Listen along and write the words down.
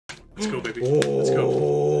Let's go, baby. Oh. Let's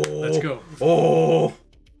go. Let's go. Oh.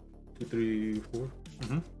 2, 3, 4.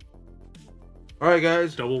 Mm-hmm. All right,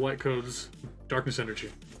 guys. Double white codes. Darkness energy.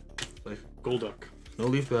 Life. Golduck. No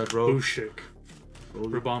leaf bad, bro. Bushik.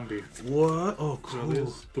 Rabombi. What? Oh,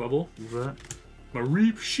 cool. Dwebble. Right.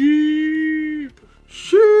 Mareep Sheep.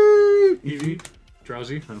 Sheep. Eevee.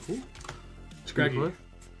 Drowsy. Handful. Scraggy.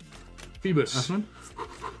 Phoebus. Aspen.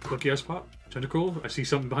 Lucky S-Pop. Tentacle. I see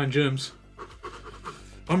something behind Gems.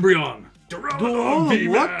 Umbreon. Duraludon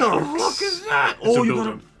What the fuck is that? It's a you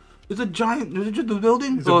building. gotta. It's a giant. Is it just the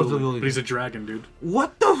building? It's a building. But he's a dragon, dude.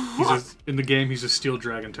 What the fuck? In the game, he's a steel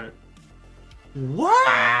dragon type.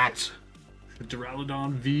 What?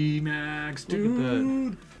 Duraludon VMAX, Look at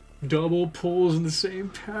dude. Double pulls in the same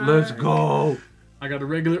pack. Let's go. I got a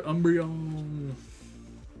regular Umbreon.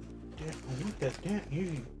 Damn, I want that damn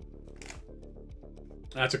Eevee.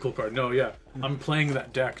 That's a cool card. No, yeah. I'm playing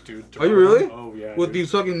that deck, dude. Are you really? Oh, yeah. With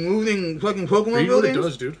these fucking Pokemon Read buildings? what it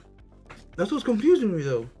does, dude. That's what's confusing me,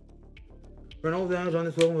 though. Run all damage on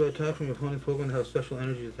this Pokemon with attack from your opponent's Pokemon that has special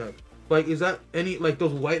energy attack. Like, is that any, like,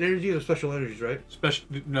 those white energies or special energies, right?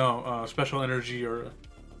 Special energy or,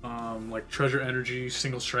 like, treasure energy,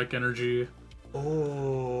 single strike energy.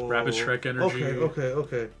 Oh. Rapid strike energy.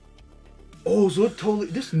 Okay. Oh, so it totally,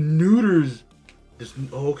 this neuters.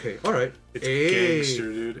 Okay, alright. It's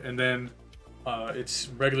gangster, dude. And then, its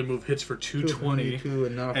regular move hits for 220,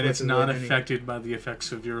 and it's not affected by the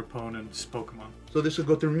effects of your opponent's Pokemon. So this would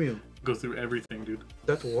go through Mew? Go through everything, dude.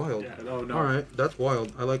 That's wild. Yeah, oh no. Alright, that's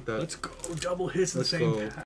wild. I like that. Let's go. Double hits in the same pack.